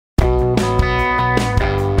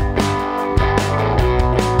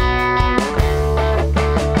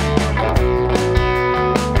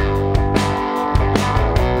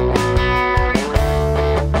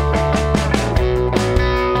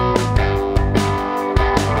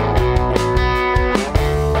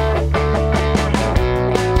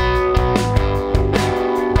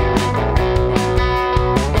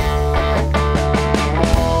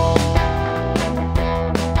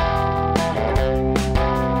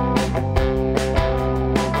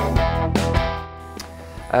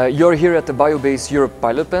You're here at the Biobased Europe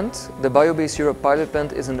pilot plant. The Biobased Europe pilot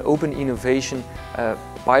plant is an open innovation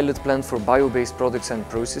pilot plant for bio-based products and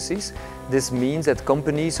processes. This means that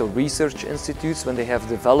companies or research institutes, when they have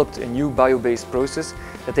developed a new bio-based process,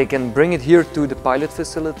 that they can bring it here to the pilot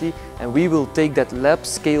facility, and we will take that lab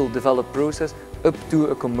scale developed process up to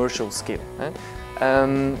a commercial scale.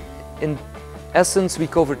 In essence, we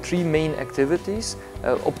cover three main activities: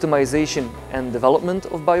 optimization and development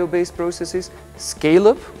of bio-based processes,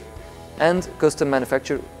 scale-up, and custom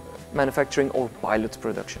manufacturing or pilot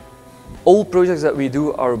production. All projects that we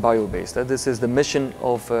do are bio-based. This is the mission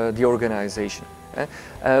of the organization.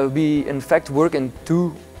 We in fact work in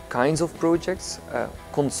two kinds of projects: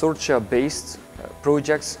 consortia-based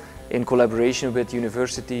projects in collaboration with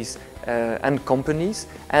universities and companies,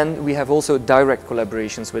 and we have also direct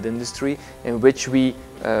collaborations with industry in which we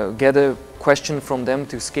get a question from them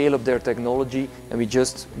to scale up their technology, and we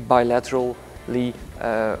just bilaterally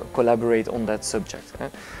collaborate on that subject.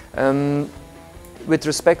 With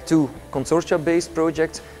respect to consortia-based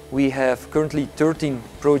projects, we have currently 13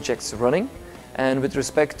 projects running, and with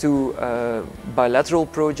respect to bilateral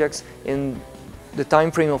projects, in the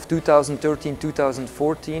time frame of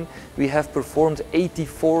 2013-2014, we have performed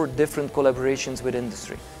 84 different collaborations with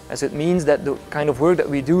industry. As it means that the kind of work that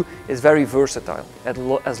we do is very versatile,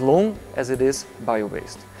 as long as it is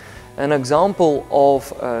bio-based. An example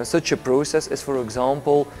of such a process is, for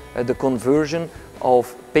example, the conversion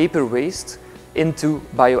of paper waste into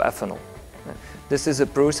bioethanol. This is a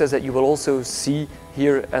process that you will also see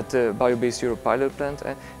here at the Biobased Europe pilot plant.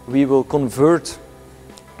 We will convert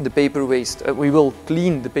the paper waste, we will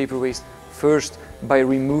clean the paper waste first by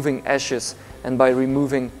removing ashes and by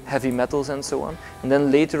removing heavy metals and so on. And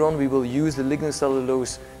then later on we will use the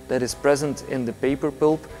lignocellulose that is present in the paper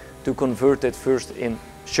pulp to convert it first in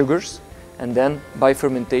sugars, and then by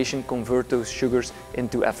fermentation convert those sugars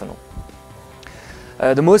into ethanol.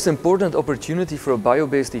 The most important opportunity for a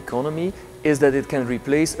bio-based economy is that it can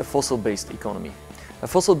replace a fossil-based economy. A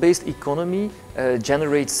fossil-based economy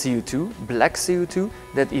generates CO2, black CO2,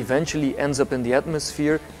 that eventually ends up in the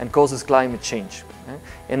atmosphere and causes climate change.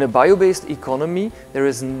 In a bio-based economy, there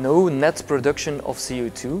is no net production of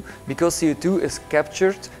CO2 because CO2 is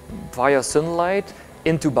captured via sunlight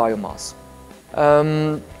into biomass.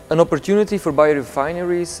 An opportunity for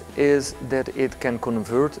biorefineries is that it can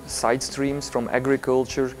convert side streams from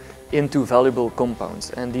agriculture into valuable compounds,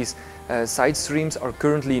 and these side streams are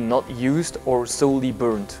currently not used or solely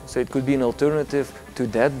burned. So it could be an alternative to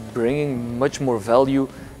that, bringing much more value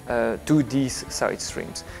to these side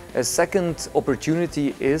streams. A second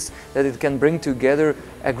opportunity is that it can bring together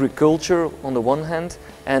agriculture on the one hand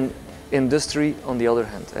and industry on the other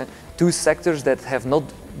hand. Two sectors that have not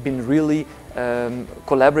been really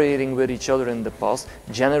collaborating with each other in the past,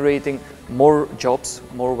 generating more jobs,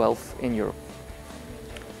 more wealth in Europe.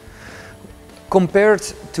 Compared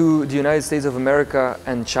to the United States of America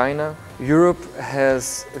and China, Europe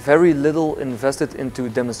has very little invested into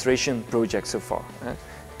demonstration projects so far.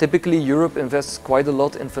 Typically, Europe invests quite a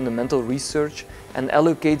lot in fundamental research and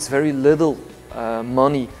allocates very little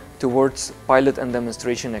money towards pilot and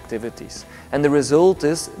demonstration activities. And the result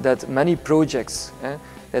is that many projects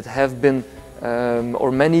that have been, or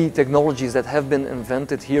many technologies that have been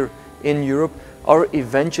invented here in Europe are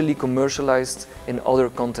eventually commercialized in other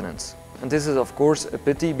continents. And this is of course a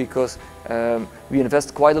pity, because we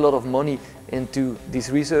invest quite a lot of money into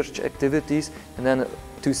these research activities, and then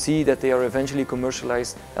to see that they are eventually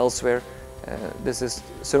commercialized elsewhere, this is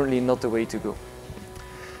certainly not the way to go.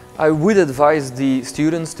 I would advise the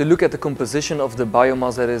students to look at the composition of the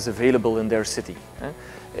biomass that is available in their city.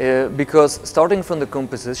 Because starting from the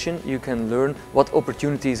composition, you can learn what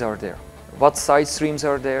opportunities are there, what side streams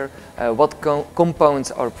are there, what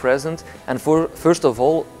compounds are present, and first of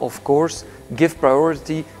all, of course, give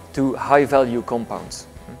priority to high-value compounds.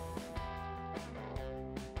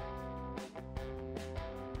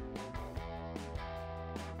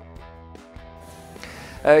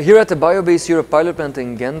 Here at the Biobased Europe pilot plant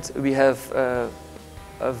in Ghent, we have a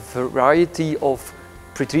variety of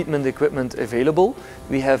pretreatment equipment available.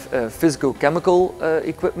 We have physicochemical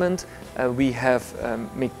equipment, we have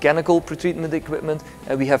mechanical pretreatment equipment,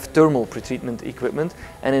 and we have thermal pretreatment equipment.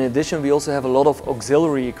 And in addition, we also have a lot of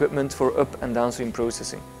auxiliary equipment for up and downstream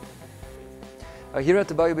processing. Here at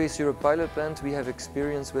the Biobased Europe pilot plant, we have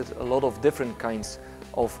experience with a lot of different kinds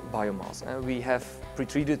of biomass. We have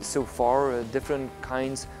pretreated so far different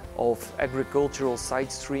kinds of agricultural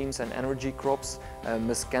side streams and energy crops,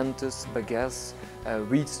 miscanthus, bagasse,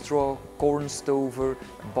 wheat straw, corn stover,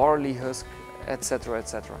 barley husk, etc.,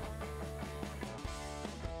 etc.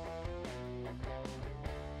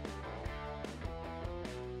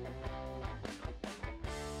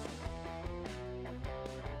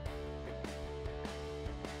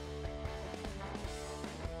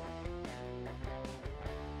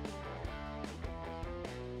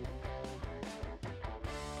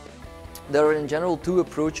 There are in general two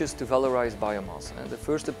approaches to valorize biomass. The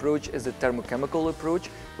first approach is the thermochemical approach,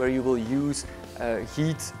 where you will use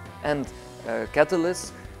heat and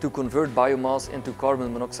catalysts to convert biomass into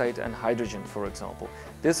carbon monoxide and hydrogen, for example.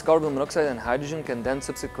 This carbon monoxide and hydrogen can then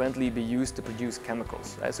subsequently be used to produce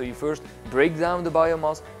chemicals. So you first break down the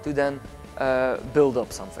biomass to then build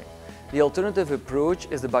up something. The alternative approach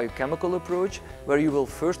is the biochemical approach, where you will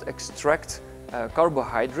first extract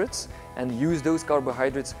carbohydrates and use those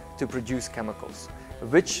carbohydrates to produce chemicals.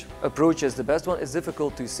 Which approach is the best one is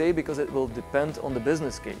difficult to say because it will depend on the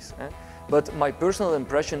business case. But my personal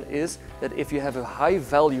impression is that if you have a high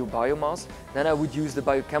value biomass, then I would use the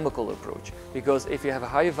biochemical approach. Because if you have a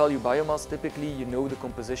high value biomass, typically you know the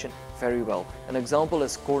composition very well. An example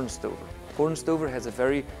is corn stover. Corn stover has a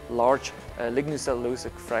very large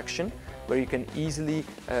lignocellulosic fraction, where you can easily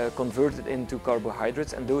convert it into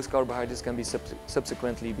carbohydrates, and those carbohydrates can be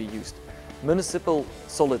subsequently be used. Municipal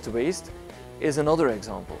solid waste is another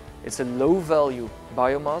example. It's a low value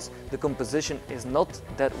biomass, the composition is not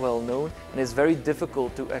that well known, and it's very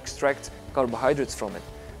difficult to extract carbohydrates from it.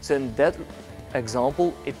 So in that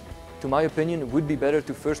example, to my opinion, it would be better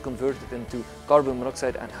to first convert it into carbon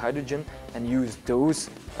monoxide and hydrogen and use those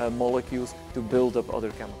molecules to build up other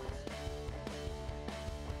chemicals.